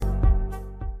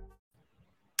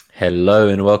Hello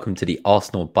and welcome to the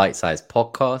Arsenal Bite-Sized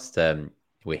Podcast.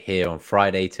 We're here on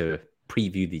Friday to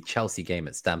preview the Chelsea game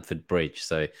at Stamford Bridge.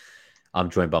 So I'm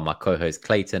joined by my co-host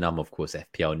Clayton. I'm, of course,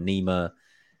 FPL Nima.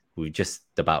 We've just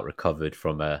about recovered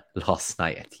from last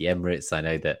night at the Emirates. I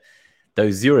know that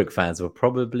those Zurich fans were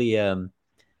probably the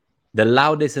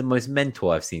loudest and most mental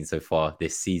I've seen so far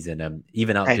this season,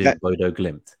 even outdoing Bodo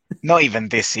Glimt. Not even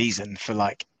this season, for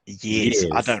like years.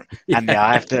 I don't, and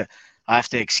yeah, I have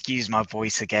to excuse my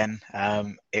voice again.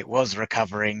 It was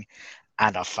recovering,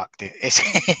 and I fucked it.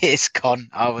 It's gone.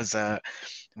 I was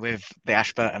with the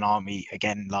Ashburton Army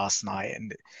again last night,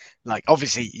 and like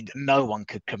obviously no one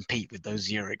could compete with those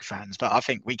Zurich fans, but I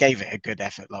think we gave it a good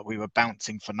effort. Like we were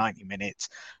bouncing for 90 minutes.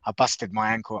 I busted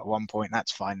my ankle at one point.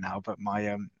 That's fine now, but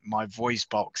my voice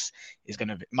box is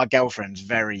gonna be. My girlfriend's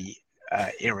very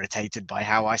irritated by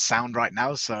how I sound right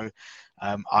now, so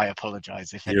I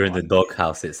apologize if you're in the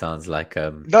doghouse. It sounds like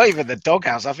not even the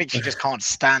doghouse. I think she just can't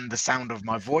stand the sound of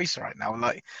my voice right now.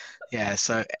 Like, yeah.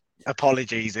 So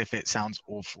apologies if it sounds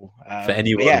awful. For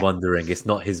anyone wondering, it's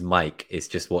not his mic; it's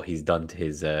just what he's done to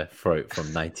his throat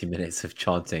from 90 minutes of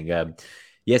chanting.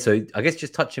 So I guess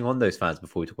just touching on those fans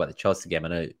before we talk about the Chelsea game. I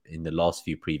know in the last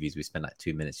few previews we spent like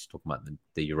 2 minutes just talking about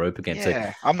the Europa game.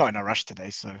 Yeah, I'm not in a rush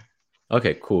today, so.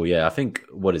 Okay, cool. Yeah, I think,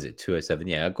 what is it, 2:07?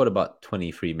 Yeah, I've got about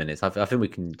 23 minutes. I think we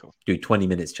can do 20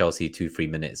 minutes Chelsea, 2-3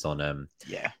 minutes on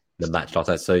the match last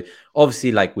night. So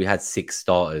obviously, like, we had 6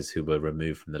 starters who were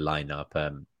removed from the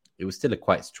lineup. It was still a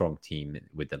quite strong team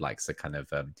with the likes of kind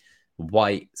of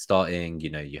White starting. You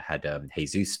know, you had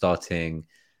Jesus starting.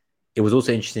 It was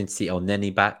also interesting to see El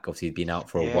Neni back. Obviously, he'd been out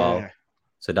for a while.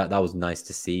 So that was nice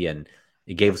to see. And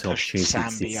it gave us an opportunity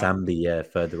to see Sambi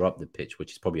further up the pitch,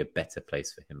 which is probably a better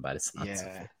place for him by the sounds of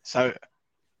it. So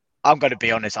I'm going to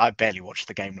be honest, I barely watched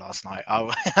the game last night.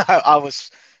 I was,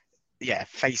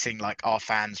 facing like our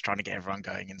fans trying to get everyone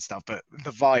going and stuff. But the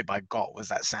vibe I got was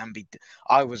that Sambi,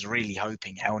 I was really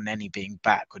hoping El Neni being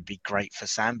back would be great for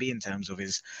Sambi in terms of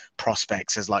his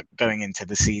prospects as like going into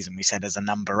the season. We said as a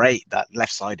number 8, that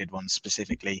left-sided one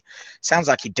specifically. Sounds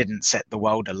like he didn't set the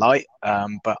world alight,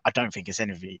 but I don't think it's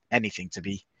anything to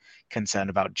be concerned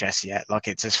about just yet. Like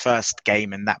it's his first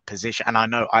game in that position, and I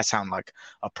know I sound like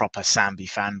a proper Sambi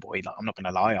fanboy. Like I'm not going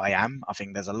to lie, I am. I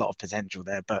think there's a lot of potential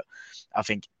there, but I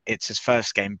think it's his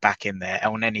first game back in there.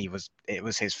 El Neni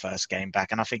was his first game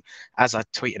back, and I think as I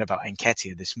tweeted about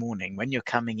Nketiah this morning, when you're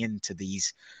coming into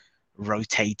these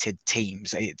rotated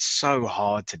teams, it's so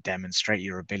hard to demonstrate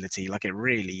your ability. Like it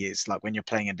really is. Like when you're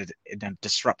playing in a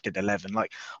disrupted 11,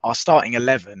 like our starting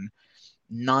 11.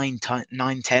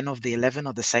 9-10 of the 11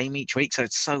 are the same each week, so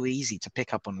it's so easy to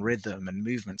pick up on rhythm and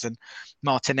movements. And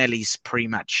Martinelli's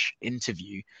pre-match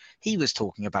interview, he was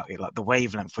talking about it, like the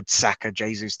wavelength with Saka,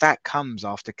 Jesus, that comes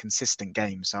after consistent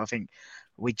games. So I think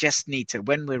we just need to,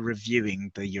 when we're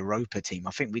reviewing the Europa team,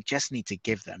 I think we just need to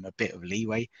give them a bit of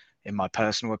leeway, in my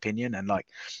personal opinion. And like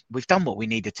we've done what we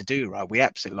needed to do, right? We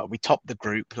absolutely we topped the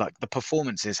group. Like the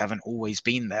performances haven't always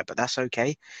been there, but that's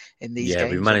okay in these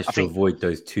games. We managed to avoid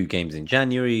those 2 games in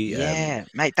January. Yeah,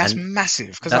 mate, that's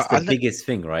massive. Because that's the biggest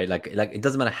thing, right? Like it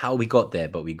doesn't matter how we got there,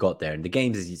 but we got there. And the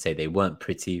games, as you say, they weren't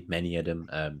pretty, many of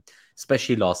them.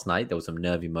 Especially last night, there were some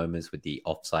nervy moments with the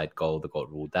offside goal that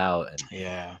got ruled out.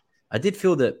 And I did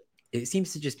feel that it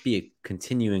seems to just be a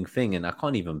continuing thing, and I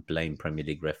can't even blame Premier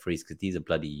League referees because these are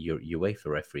bloody UEFA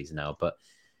referees now. But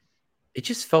it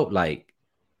just felt like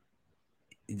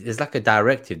there's like a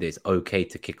directive that it's okay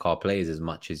to kick our players as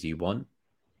much as you want.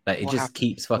 Like it just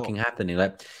keeps fucking happening.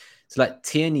 Like it's like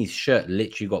Tierney's shirt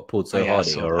literally got pulled so hard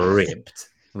it ripped.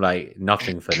 Like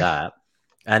nothing for that.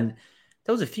 And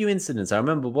there was a few incidents I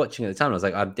remember watching at the time. I was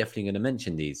like, I'm definitely going to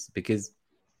mention these because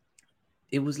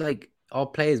it was like our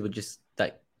players would just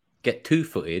like get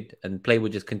 2-footed and play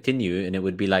would just continue, and it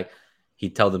would be like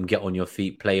he'd tell them get on your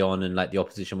feet, play on, and like the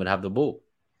opposition would have the ball.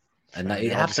 And like,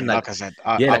 it happened like I said,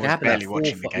 it happened like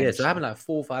so it happened like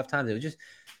 4 or 5 times.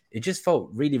 It just felt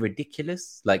really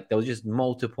ridiculous. Like there was just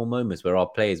multiple moments where our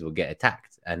players would get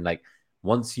attacked, and like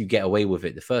once you get away with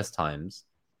it the first times,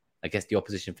 I guess the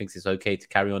opposition thinks it's okay to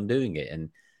carry on doing it. And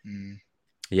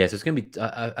so it's going to be.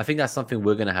 I think that's something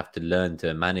we're going to have to learn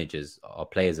to manage. As our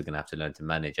players are going to have to learn to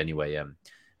manage anyway.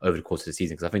 Over the course of the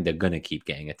season, because I think they're going to keep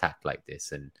getting attacked like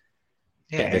this, and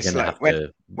they're going to have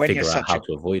to figure out how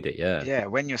to avoid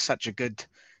it. When you're such a good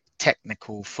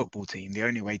technical football team, the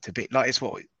only way to be like it's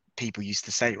what people used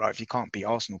to say, right? If you can't beat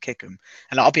Arsenal, kick them.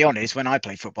 And like, I'll be honest, when I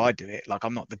play football, I do it. Like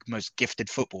I'm not the most gifted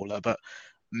footballer, but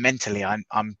mentally,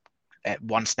 I'm at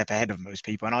one step ahead of most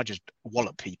people, and I just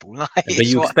wallop people. Like, but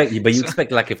you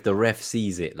expect like if the ref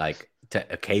sees it, like to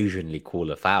occasionally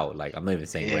call a foul. Like I'm not even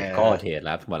saying red card here.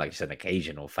 Like more like just an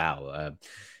occasional foul.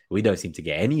 we don't seem to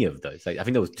get any of those. Like I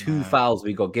think there was two fouls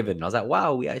we got given. And I was like,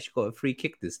 wow, we actually got a free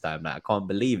kick this time. Like I can't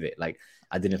believe it. Like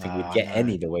I didn't think we'd get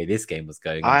any the way this game was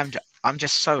going. And I'm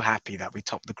just so happy that we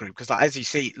topped the group because, like, as you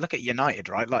see, look at United,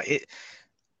 right? Like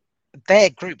their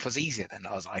group was easier than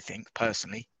ours, I think,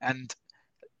 personally, and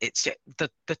it's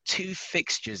the two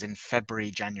fixtures in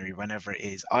February, January, whenever it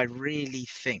is. I really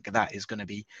think that is going to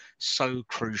be so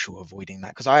crucial avoiding that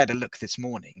because I had a look this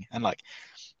morning and like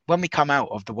when we come out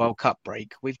of the World Cup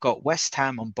break, we've got West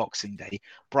Ham on Boxing Day,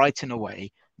 Brighton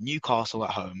away, Newcastle at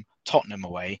home, Tottenham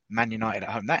away, Man United at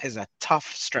home. That is a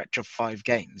tough stretch of 5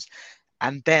 games.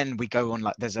 And then we go on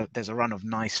like there's a run of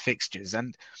nice fixtures,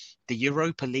 and the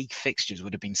Europa League fixtures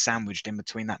would have been sandwiched in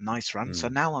between that nice run. So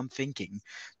now I'm thinking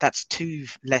that's 2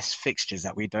 less fixtures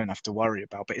that we don't have to worry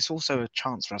about. But it's also a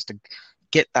chance for us to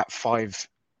get that five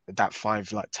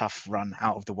like tough run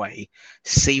out of the way,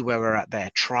 see where we're at there,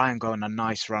 try and go on a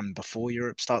nice run before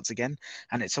Europe starts again.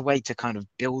 And it's a way to kind of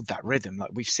build that rhythm.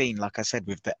 Like we've seen, like I said,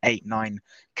 with the 8-9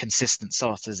 consistent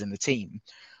starters in the team,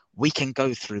 we can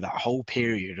go through that whole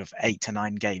period of 8 to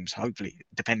 9 games, hopefully,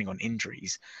 depending on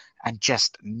injuries, and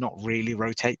just not really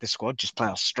rotate the squad, just play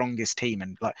our strongest team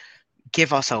and like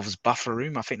give ourselves buffer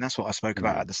room. I think that's what I spoke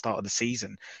about at the start of the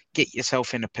season. Get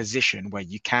yourself in a position where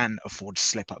you can afford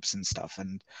slip ups and stuff.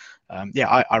 And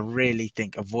I really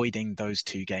think avoiding those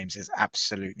 2 games is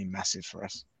absolutely massive for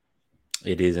us.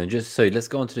 It is. And just so let's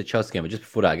go on to the Chelsea game. But just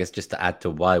before that, I guess just to add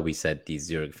to why we said these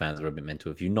Zurich fans were a bit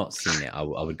mental. If you've not seen it, I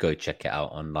would go check it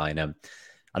out online.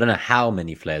 I don't know how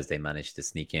many flares they managed to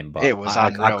sneak in, but it was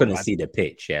I couldn't see the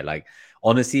pitch. Yeah, like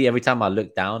honestly, every time I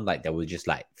looked down, like there was just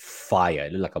like fire.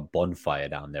 It looked like a bonfire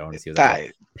down there. Honestly, it was like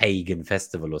a pagan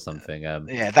festival or something.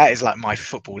 Yeah, that is like my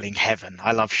footballing heaven.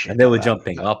 I love shit. And they were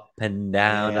jumping up and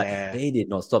down. Yeah. Like they did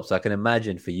not stop. So I can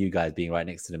imagine for you guys being right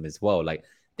next to them as well. Like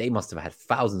they must have had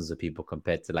thousands of people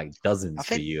compared to like dozens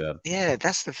for you. Yeah,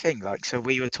 that's the thing. Like, so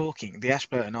we were talking the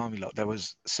Ashburton Army lot. There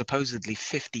was supposedly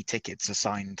 50 tickets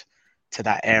assigned to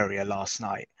that area last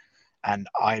night, and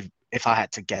if I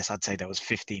had to guess, I'd say there was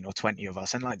 15 or 20 of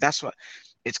us. And like that's what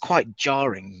it's quite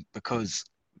jarring because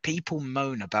people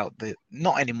moan about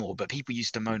not anymore, but people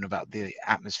used to moan about the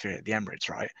atmosphere at the Emirates,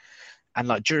 right? And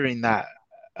like during that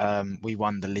we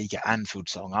won the league at Anfield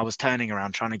song, I was turning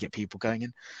around trying to get people going,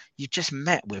 and you just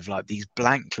met with like these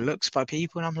blank looks by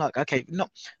people, and I'm like, okay,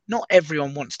 not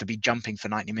everyone wants to be jumping for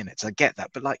 90 minutes. I get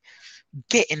that, but like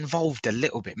get involved a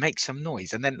little bit, make some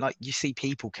noise. And then like you see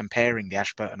people comparing the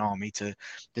Ashburton Army to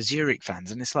the Zurich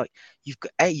fans, and it's like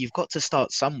you've got to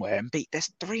start somewhere, and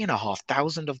there's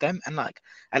 3,500 of them, and like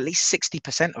at least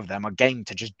 60% of them are game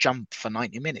to just jump for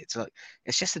 90 minutes. Like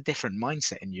it's just a different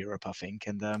mindset in Europe, I think.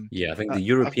 And I think the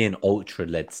European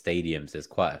ultra-led stadiums, there's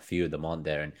quite a few of them on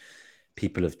there, and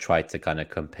people have tried to kind of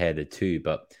compare the two,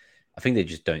 but I think they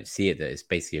just don't see it, that it's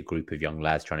basically a group of young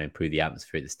lads trying to improve the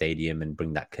atmosphere at the stadium and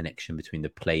bring that connection between the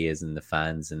players and the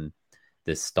fans and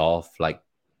the staff, like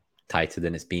tighter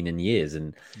than it's been in years.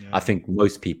 And I think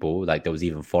most people, like there was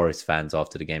even Forest fans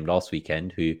after the game last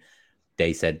weekend who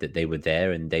they said that they were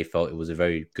there and they felt it was a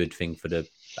very good thing for the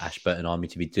Ashburton Army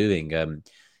to be doing.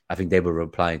 I think they were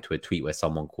replying to a tweet where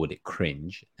someone called it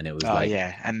cringe, and it was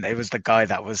and it was the guy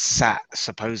that was sat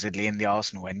supposedly in the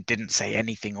Arsenal and didn't say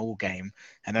anything all game,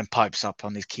 and then pipes up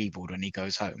on his keyboard when he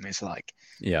goes home. It's like,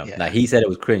 like he said it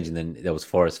was cringe, and then there was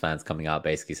Forest fans coming out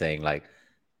basically saying like,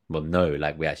 well, no,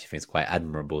 like we actually think it's quite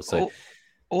admirable. So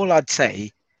all I'd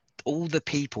say, all the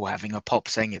people having a pop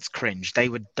saying it's cringe, they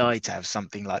would die to have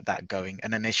something like that going,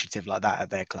 an initiative like that at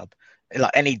their club.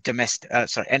 Like any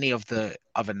any of the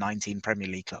other 19 Premier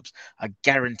League clubs, I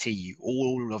guarantee you,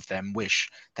 all of them wish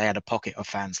they had a pocket of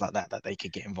fans like that they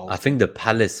could get involved. I think the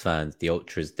Palace fans, the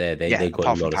ultras there, they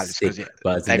got a lot of stick,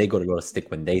 but they got a lot of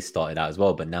stick when they started out as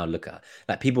well. But now look at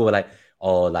like people were like,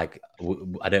 oh, like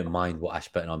I don't mind what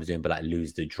Ashburton Army is doing, but like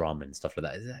lose the drum and stuff like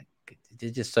that.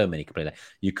 There's just so many complaints. Like,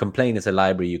 you complain as a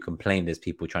library, you complain there's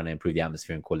people trying to improve the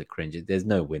atmosphere and call it cringe. There's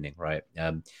no winning, right?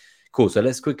 Cool. So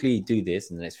let's quickly do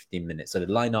this in the next 15 minutes. So the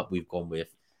lineup we've gone with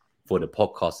for the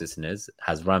podcast listeners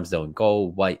has Ramsdale in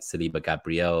goal, White, Saliba,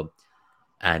 Gabriel,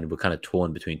 and we're kind of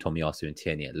torn between Tomiyasu and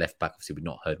Tierney at left back. Obviously, we've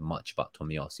not heard much about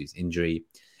Tomiyasu's injury.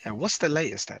 Yeah, what's the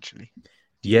latest actually?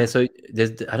 So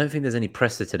I don't think there's any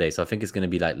presser today. So I think it's going to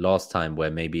be like last time where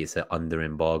maybe it's an under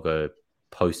embargo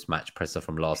post-match presser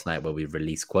from last night where we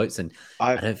released quotes. And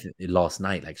I don't think last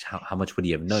night, like how much would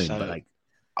he have known? But like,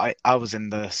 I was in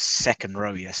the second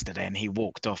row yesterday and he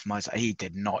walked off he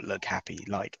did not look happy.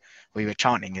 Like we were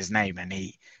chanting his name and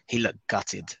he looked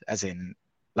gutted, as in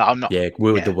like I'm not. Yeah,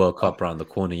 we're with the World Cup around the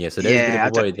corner. Yeah, so there's a bit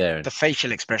of a worry there. The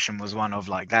facial expression was one of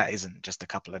like that isn't just a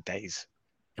couple of days.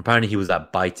 apparently he was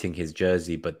like biting his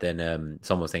jersey, but then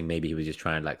someone was saying maybe he was just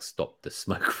trying to like stop the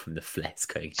smoke from the flares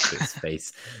going into his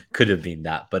face. Could have been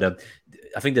that. But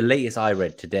I think the latest I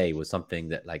read today was something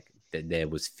that like that there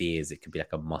was fears it could be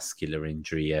like a muscular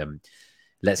injury.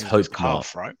 Let's It was his hope not.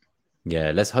 calf, right?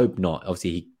 Yeah, let's hope not.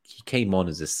 Obviously, he came on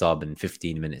as a sub, and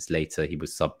 15 minutes later he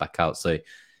was subbed back out. So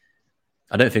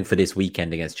I don't think for this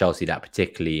weekend against Chelsea that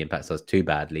particularly impacts us too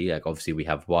badly. Like obviously we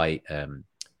have White,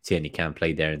 Tierney can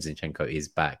play there, and Zinchenko is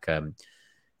back.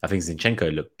 I think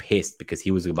Zinchenko looked pissed because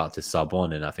he was about to sub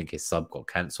on, and I think his sub got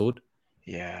cancelled.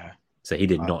 Yeah. So he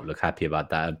did not look happy about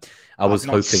that. I I've was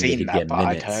not hoping that seen he'd that, get but I'd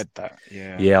minutes. heard that.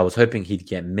 Yeah. Yeah, I was hoping he'd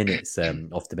get minutes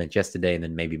off the bench yesterday, and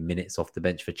then maybe minutes off the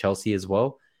bench for Chelsea as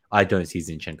well. I don't see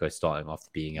Zinchenko starting after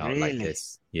being out like Really?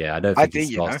 this. Yeah, I don't I think do, he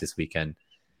you know. starts this weekend.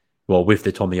 Well, with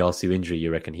the Tomiyasu injury, you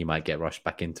reckon he might get rushed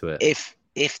back into it?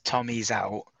 If Tommy's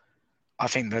out, I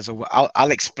think there's a.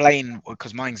 I'll explain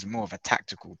because mine's more of a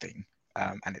tactical thing,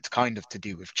 and it's kind of to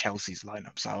do with Chelsea's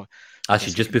lineup. So I Actually,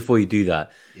 guess we just can. before you do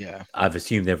that, Yeah. I've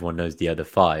assumed everyone knows the other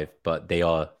five, but they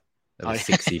are the I,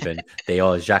 six even. They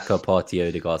are Xhaka, Partey,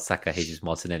 Odegaard, Saka, Jesus,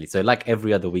 Martinelli. So like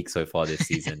every other week so far this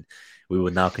season, we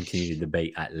will now continue the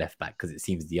debate at left back because it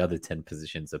seems the other 10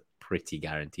 positions are pretty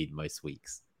guaranteed most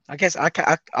weeks. I guess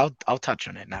I'll touch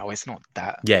on it now. It's not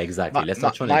that. Yeah, exactly. My Let's my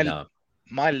touch on it my, now.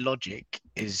 my logic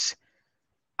is,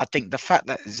 I think the fact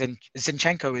that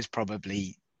Zinchenko is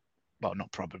probably, well,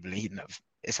 not probably, no,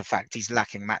 it's a fact. He's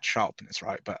lacking match sharpness,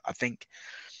 right? But I think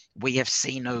we have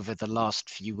seen over the last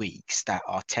few weeks that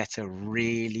Arteta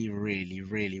really, really,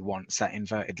 really wants that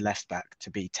inverted left back to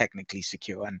be technically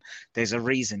secure. And there's a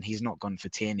reason he's not gone for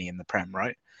Tierney in the Prem,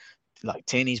 right? Like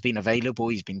Tierney's been available.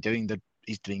 He's been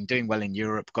doing well in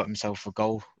Europe. Got himself a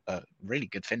goal. Really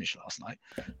good finish last night.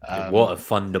 What a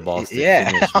thunder bastard Yeah,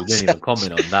 finish. We didn't even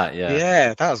comment on that. Yeah.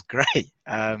 yeah, that was great.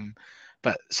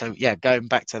 But so yeah, going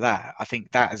back to that, I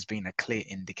think that has been a clear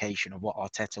indication of what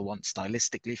Arteta wants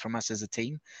stylistically from us as a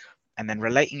team. And then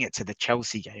relating it to the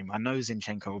Chelsea game, I know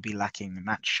Zinchenko will be lacking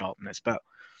match sharpness, but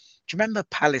do you remember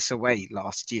Palace away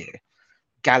last year?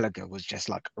 Gallagher was just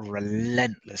like a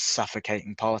relentless,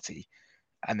 suffocating party,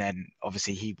 and then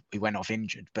obviously he went off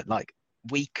injured. But like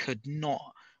we could not.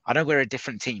 I know we're a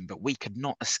different team, but we could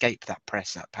not escape that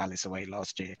press at Palace away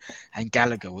last year, and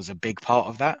Gallagher was a big part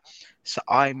of that. So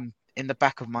I'm in the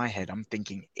back of my head, I'm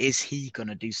thinking, is he going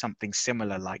to do something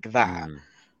similar like that Mm.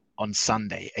 on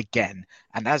Sunday again?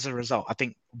 And as a result, I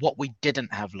think what we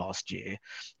didn't have last year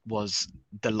was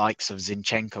the likes of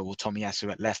Zinchenko or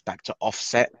Tomiyasu at left back to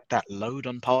offset that load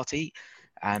on Party.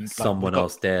 And like we've Someone got,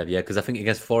 else there. Yeah, because I think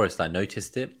against Forest, I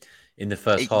noticed it. In the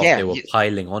first half, yeah, they were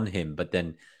piling on him, but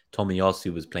then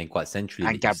Tomiyasu was playing quite centrally,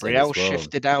 and that you said as Gabriel well.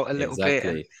 shifted out a little bit.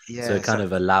 And Exactly. So yeah, it kind so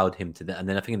of allowed him to, and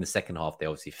then I think in the second half, they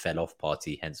obviously fell off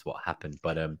Party, hence what happened.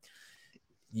 But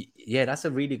yeah, that's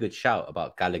a really good shout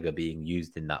about Gallagher being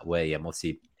used in that way.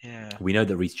 Obviously, yeah, we know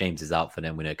that Reece James is out for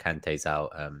them. We know Kante's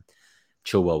out.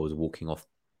 Chilwell was walking off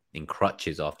in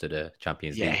crutches after the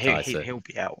Champions yeah, League tie. So he'll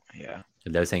be out. Yeah,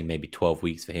 they were saying maybe 12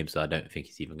 weeks for him. So I don't think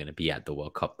he's even going to be at the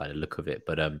World Cup by the look of it.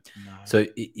 But no, so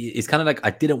it's kind of like I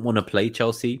didn't want to play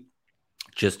Chelsea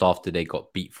just after they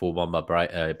got beat 4-1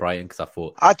 by Brighton because I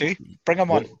thought, I do. Bring him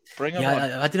well, on. Bring him yeah,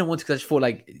 on. I didn't want to because I just thought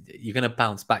like you're going to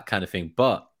bounce back kind of thing.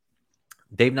 But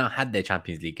they've now had their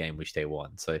Champions League game, which they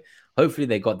won. So hopefully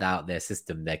they got that out their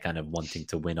system. They're kind of wanting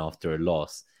to win after a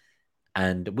loss.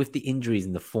 And with the injuries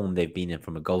and the form they've been in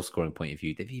from a goal scoring point of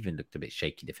view, they've even looked a bit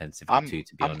shaky defensively too,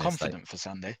 to be I'm honest. Like, confident for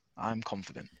Sunday. I'm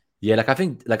confident. yeah, like I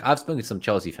think, like I've spoken to some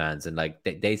Chelsea fans, and like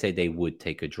they say they would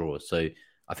take a draw. So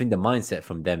I think the mindset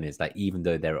from them is like, even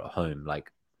though they're at home,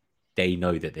 like they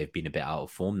know that they've been a bit out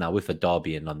of form. Now with a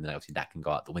derby in London, obviously that can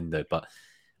go out the window. But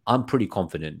I'm pretty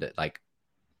confident that like,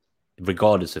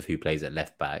 regardless of who plays at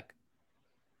left back,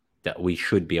 that we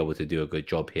should be able to do a good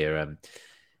job here.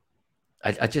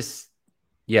 I just,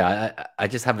 yeah, I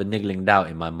just have a niggling doubt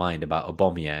in my mind about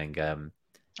Aubameyang.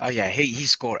 Oh yeah, he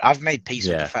scored. I've made peace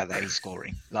with the Yeah. fact that he's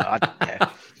scoring. Like, yeah,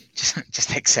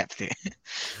 just accept it.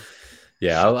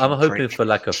 Yeah, I'm Fucking hoping prick. for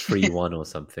like a 3-1 or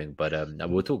something, but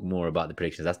we'll talk more about the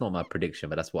predictions. That's not my prediction,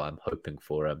 but that's what I'm hoping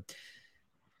for.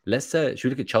 Let's should we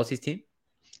look at Chelsea's team?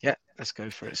 Yeah, let's go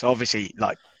for it. So obviously,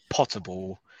 like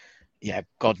Potterable, yeah,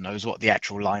 God knows what the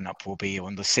actual lineup will be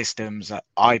on the systems.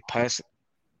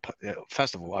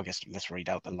 First of all, I guess let's read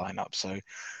out the lineup. So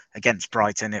against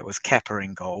Brighton, it was Kepa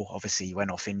in goal. Obviously, he went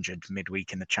off injured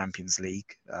midweek in the Champions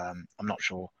League. I'm not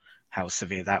sure how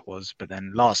severe that was, but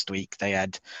then last week they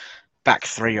had back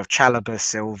three of Chalobah,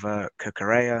 Silva,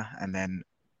 Cucurella, and then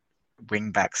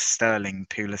wing backs Sterling,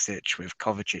 Pulisic with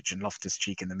Kovacic and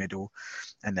Loftus-Cheek in the middle,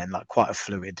 and then like quite a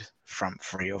fluid front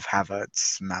three of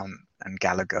Havertz, Mount, and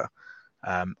Gallagher.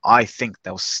 I think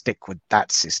they'll stick with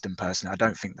that system personally. I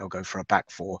don't think they'll go for a back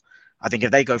four. I think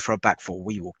if they go for a back four,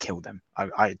 we will kill them.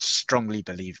 I strongly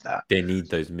believe that. They need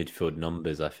those midfield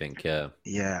numbers, I think. Yeah.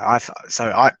 Yeah,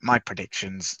 my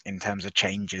predictions in terms of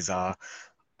changes are,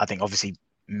 I think obviously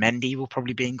Mendy will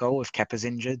probably be in goal if Kepa's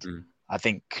injured. Mm. I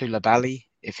think Koulibaly,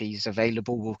 if he's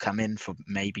available, will come in for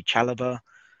maybe Chalobah.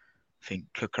 I think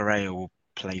Cucurella will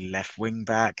play left wing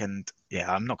back, and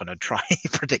yeah, I'm not going to try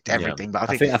predict everything, but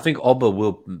I think Oba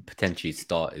will potentially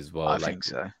start as well. I like, think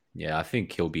so. Yeah, I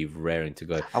think he'll be raring to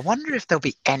go. I wonder if there'll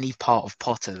be any part of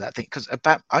Potter that thing, because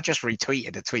I just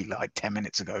retweeted a tweet like 10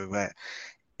 minutes ago where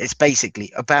it's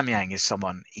basically Aubameyang is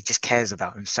someone, he just cares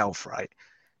about himself, right?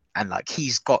 And like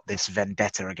he's got this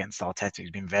vendetta against Arteta. He's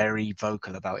been very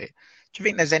vocal about it. Do you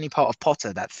think there's any part of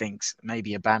Potter that thinks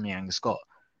maybe Aubameyang's got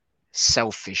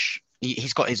selfish?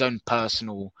 He's got his own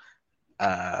personal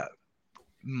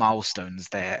milestones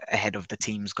there ahead of the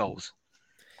team's goals.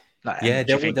 Like, yeah,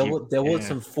 there were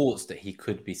some thoughts that he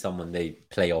could be someone they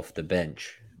play off the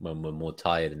bench when we're more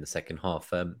tired in the second half.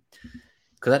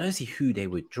 Because I don't see who they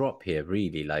would drop here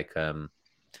really. Like,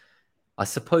 I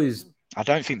suppose I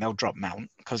don't think they'll drop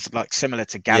Mount because, like, similar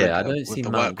to Gallagher, yeah, I don't see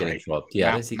Mount getting dropped. Yeah,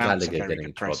 I don't see Gallagher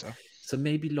getting dropped. So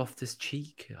maybe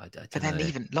Loftus-Cheek. But then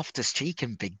even Loftus-Cheek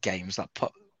in big games, like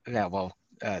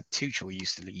Tuchel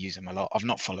used to use him a lot. I've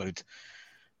not followed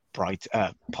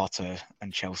Potter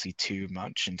and Chelsea too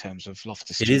much in terms of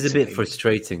Loftus-Cheek. It is a bit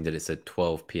frustrating that it's a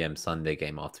 12 p.m. Sunday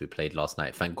game after we played last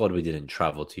night. Thank God we didn't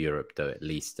travel to Europe, though, at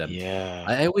least. Yeah.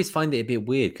 I always find it a bit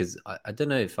weird because I don't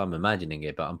know if I'm imagining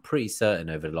it, but I'm pretty certain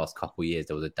over the last couple of years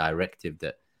there was a directive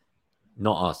that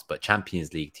not us, but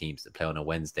Champions League teams that play on a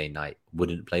Wednesday night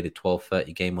wouldn't play the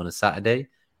 12:30 game on a Saturday.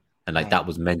 And like that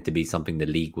was meant to be something the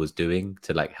league was doing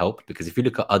to like help. Because if you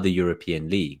look at other European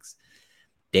leagues,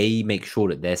 they make sure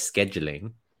that their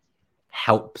scheduling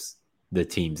helps the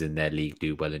teams in their league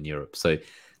do well in Europe. So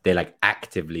they like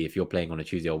actively, if you're playing on a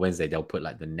Tuesday or Wednesday, they'll put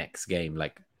like the next game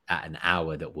like at an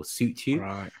hour that will suit you.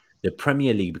 Right. The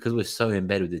Premier League, because we're so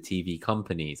embedded with the TV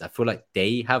companies, I feel like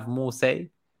they have more say.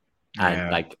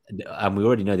 And we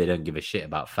already know they don't give a shit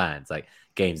about fans. Like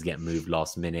games get moved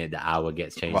last minute, the hour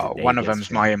gets changed. Well, one of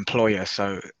them's my employer,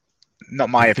 so not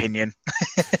my opinion.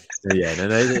 Yeah, no,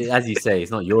 as you say,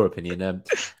 it's not your opinion.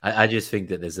 I just think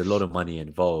that there's a lot of money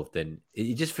involved, and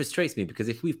it just frustrates me because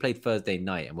if we've played Thursday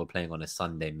night and we're playing on a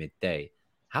Sunday midday,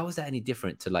 how is that any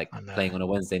different to like playing on a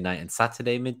Wednesday night and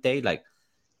Saturday midday? Like,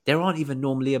 there aren't even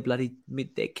normally a bloody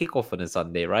midday kickoff on a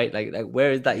Sunday, right? Like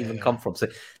where did that even come from? So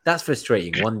that's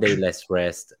frustrating. One day less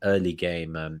rest, early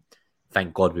game.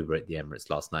 Thank God we were at the Emirates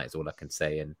last night. Is all I can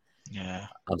say, and yeah,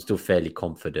 I'm still fairly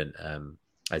confident.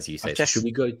 As you say, so should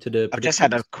we go to the? I've just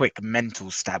had a quick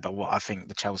mental stab at what I think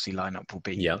the Chelsea lineup will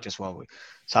be. Yeah. So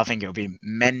I think it'll be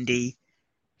Mendy,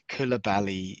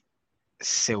 Koulibaly,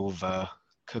 Silva,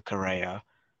 Cucurella.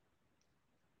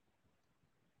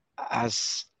 I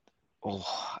was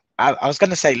going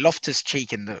to say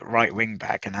Loftus-Cheek in the right wing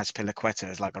back and Azpilicueta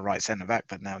as like a right centre back,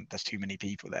 but now there's too many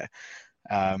people there.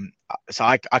 So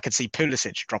I could see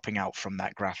Pulisic dropping out from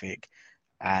that graphic,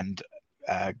 and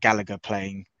Gallagher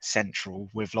playing central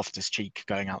with Loftus-Cheek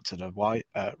going out to the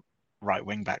right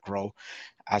wing back role,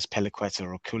 as Azpilicueta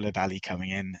or Koulibaly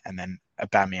coming in, and then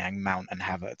Aubameyang, Mount, and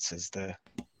Havertz as the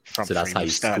front three. That's how you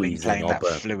Sterling playing that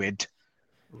fluid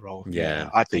role. Yeah,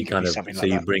 I think so something like that.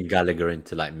 So you bring Gallagher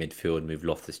into like midfield, move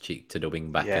Loftus-Cheek to the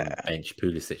wing back, and bench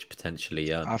Pulisic potentially.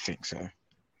 Yeah, I think so.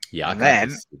 Yeah, and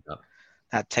then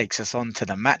that takes us on to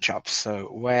the matchups. So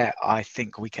where I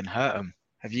think we can hurt them.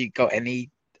 Have you got any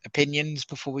opinions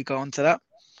before we go on to that?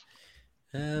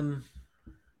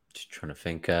 Just trying to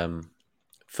think.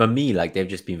 For me, like they've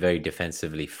just been very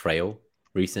defensively frail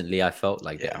recently. I felt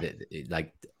like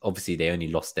like obviously they only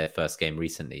lost their first game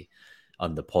recently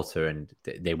under Potter, and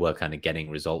they were kind of getting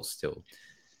results still.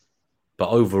 But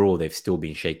overall, they've still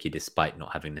been shaky despite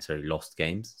not having necessarily lost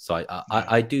games. So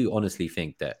I do honestly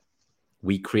think that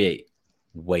we create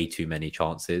way too many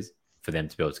chances for them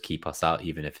to be able to keep us out,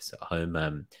 even if it's at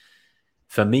home.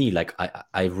 For me, like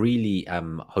I really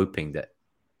am hoping that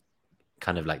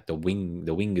kind of like the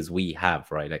wingers we have,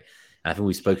 right? Like, and I think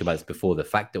we spoke about this before, the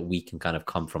fact that we can kind of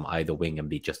come from either wing and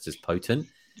be just as potent.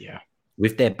 Yeah.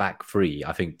 With their back three,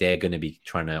 I think they're going to be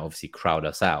trying to obviously crowd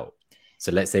us out.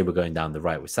 So let's say we're going down the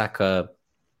right with Saka,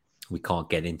 we can't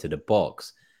get into the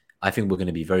box. I think we're going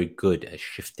to be very good at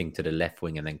shifting to the left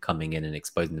wing and then coming in and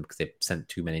exposing them because they've sent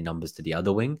too many numbers to the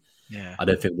other wing. Yeah. I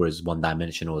don't think we're as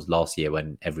one-dimensional as last year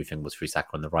when everything was through Saka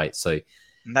on the right. So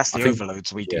And that's I the think,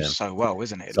 overloads we do yeah. so well,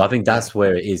 isn't it? So I Like, think that's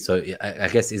where it is. So I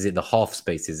guess, is it the half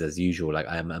spaces as usual? Like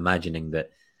I'm imagining that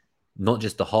not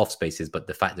just the half spaces, but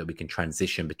the fact that we can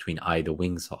transition between either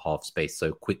wings or half space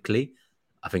so quickly.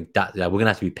 I think that we're gonna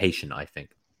have to be patient. I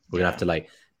think we're gonna have to like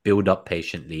build up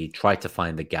patiently, try to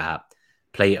find the gap,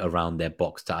 play it around their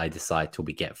box to either side till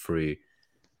we get through.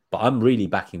 But I'm really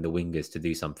backing the wingers to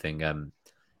do something.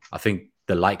 I think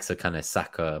the likes of kind of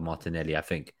Saka, Martinelli. I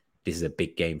think this is a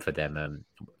big game for them.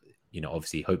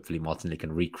 Obviously, hopefully Martinelli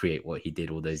can recreate what he did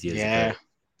all those years ago. yeah.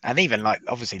 And even like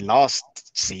obviously last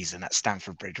season at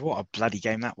Stamford Bridge, what a bloody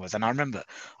game that was. And I remember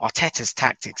Arteta's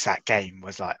tactics that game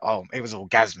was like, oh, it was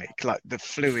orgasmic. Like the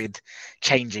fluid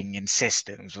changing in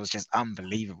systems was just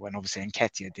unbelievable. And obviously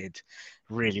Nketiah did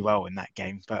really well in that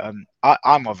game. But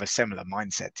I'm of a similar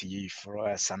mindset to you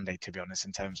for Sunday, to be honest,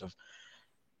 in terms of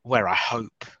where I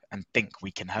hope and think we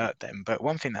can hurt them. But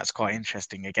one thing that's quite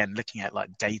interesting, again, looking at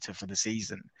like data for the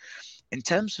season, in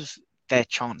terms of their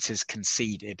chances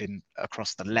conceded in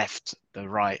across the left, the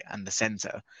right, and the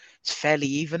centre, it's fairly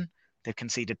even. They've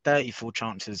conceded 34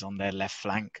 chances on their left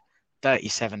flank,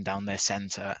 37 down their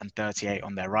centre, and 38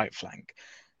 on their right flank.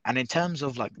 And in terms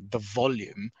of like the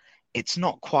volume, it's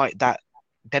not quite that.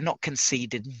 They're not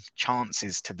conceding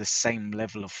chances to the same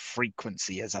level of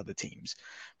frequency as other teams.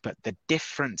 But the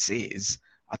difference is,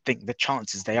 I think the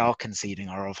chances they are conceding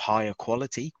are of higher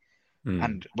quality.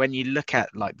 And when you look at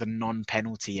like the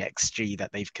non-penalty XG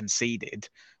that they've conceded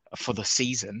for the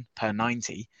season per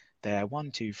 90, they're 1,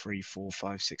 2, 3, 4,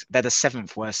 5, 6. They're the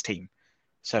seventh worst team.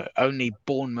 So only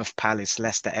Bournemouth, Palace,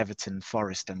 Leicester, Everton,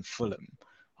 Forest, and Fulham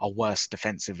are worse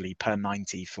defensively per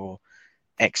 90 for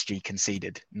XG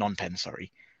conceded, non-pen,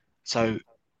 sorry. So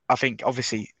I think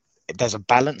obviously there's a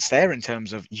balance there in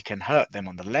terms of you can hurt them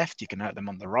on the left, you can hurt them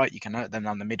on the right, you can hurt them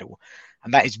down the middle.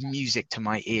 And that is music to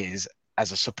my ears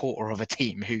as a supporter of a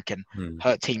team who can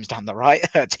hurt teams down the right,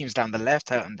 hurt teams down the left,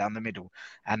 hurt them down the middle.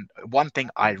 And one thing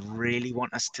I really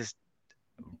want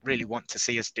to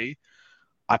see us do,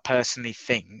 I personally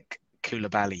think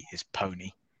Koulibaly is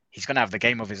pony. He's going to have the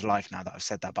game of his life now that I've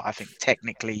said that, but I think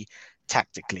technically,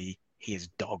 tactically, he is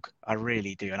dog. I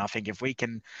really do. And I think if we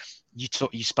can,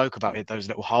 you spoke about it, those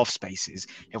little half spaces,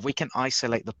 if we can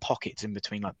isolate the pockets in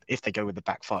between, like if they go with the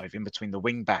back five, in between the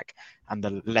wing back and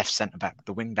the left centre back,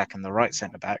 the wing back and the right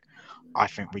centre back, I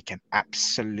think we can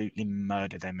absolutely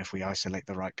murder them if we isolate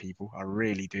the right people. I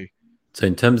really do. So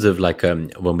in terms of like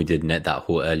when we did net that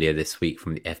haul earlier this week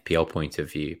from the FPL point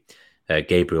of view,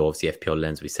 Gabriel, obviously FPL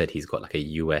Lens, we said he's got like a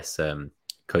US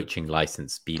coaching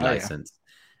license, B license.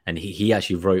 And he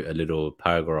actually wrote a little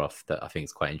paragraph that I think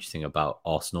is quite interesting about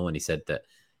Arsenal. And he said that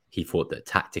he thought that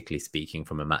tactically speaking,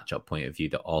 from a matchup point of view,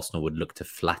 that Arsenal would look to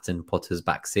flatten Potter's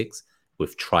back six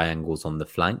with triangles on the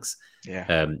flanks,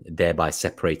 thereby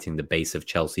separating the base of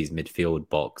Chelsea's midfield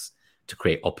box to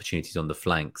create opportunities on the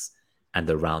flanks and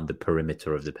around the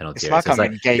perimeter of the penalty area. Like so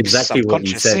I'm engaged exactly what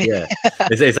you said. Yeah,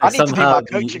 it's like I need somehow to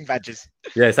be my coaching badges.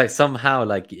 Yeah, it's like somehow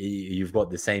like you've got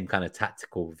the same kind of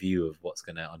tactical view of what's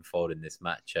going to unfold in this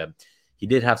match. He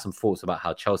did have some thoughts about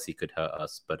how Chelsea could hurt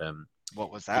us, but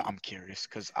what was that? I'm curious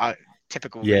because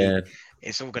typically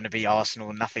it's all going to be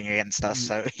Arsenal, nothing against us.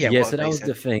 So so that was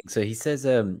the thing. So he says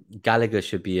Gallagher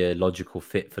should be a logical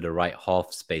fit for the right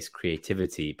half space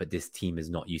creativity, but this team is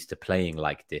not used to playing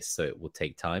like this, so it will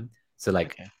take time. So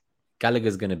like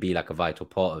Gallagher's going to be like a vital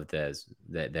part of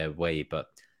their way, but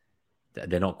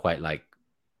they're not quite like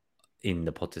in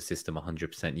the Potter system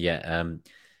 100% yet.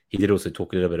 He did also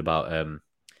talk a little bit about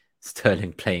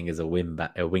Sterling playing as a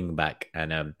wing back,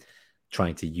 and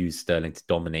trying to use Sterling to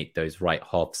dominate those right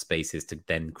half spaces to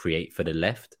then create for the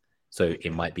left. So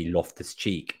it might be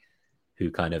Loftus-Cheek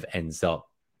who kind of ends up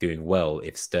doing well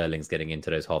if Sterling's getting into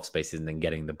those half spaces and then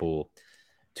getting the ball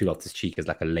to Loftus-Cheek as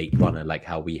like a late runner, like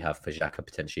how we have for Xhaka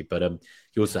potentially. But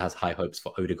he also has high hopes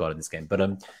for Odegaard in this game. But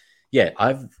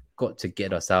I've got to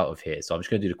get us out of here. So I'm just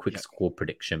going to do the quick score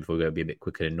prediction before we go be a bit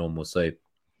quicker than normal. So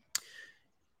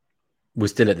we're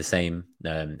still at the same,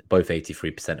 both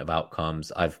 83% of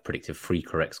outcomes. I've predicted 3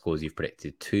 correct scores. You've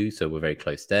predicted 2. So we're very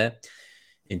close there.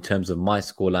 In terms of my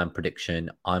scoreline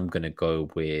prediction, I'm going to go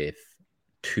with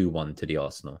 2-1 to the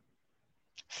Arsenal.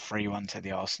 3-1 to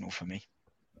the Arsenal for me.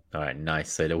 All right, nice.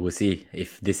 So we'll see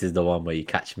if this is the one where you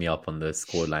catch me up on the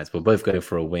score lines. We'll both go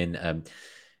for a win.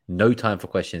 No time for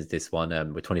questions this one.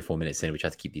 We're 24 minutes in. We try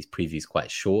to keep these previews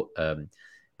quite short.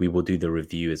 We will do the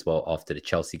review as well after the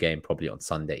Chelsea game, probably on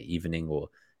Sunday evening or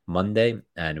Monday,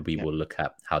 and we will look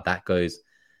at how that goes.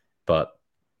 But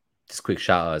just a quick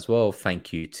shout out as well.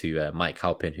 Thank you to Mike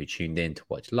Halpin who tuned in to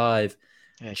watch live.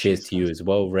 Cheers to you as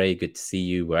well, Ray. Good to see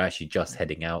you. We're actually just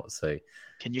heading out. So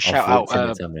can you shout out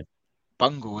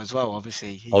Bungle as well.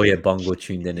 Obviously, Oh yeah, Bungle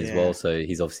tuned in as well. yeah. So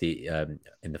he's obviously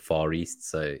in the Far East,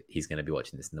 so he's going to be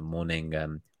watching this in the morning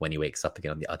when he wakes up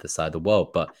again on the other side of the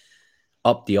world. But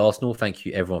up the Arsenal. Thank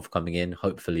you everyone for coming in.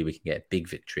 Hopefully we can get a big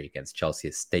victory against Chelsea,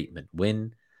 a statement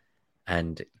win,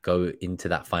 and go into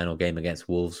that final game against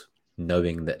Wolves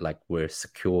knowing that like we're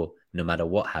secure no matter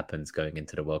what happens going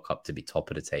into the World Cup to be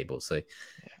top of the table. So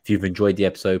if you've enjoyed the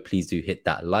episode, please do hit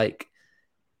that like,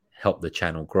 help the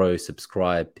channel grow,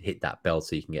 subscribe, hit that bell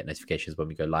so you can get notifications when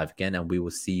we go live again, and we will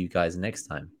see you guys next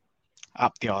time.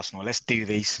 Up the Arsenal. Let's do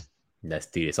these. Let's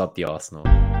do this. Up the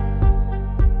Arsenal.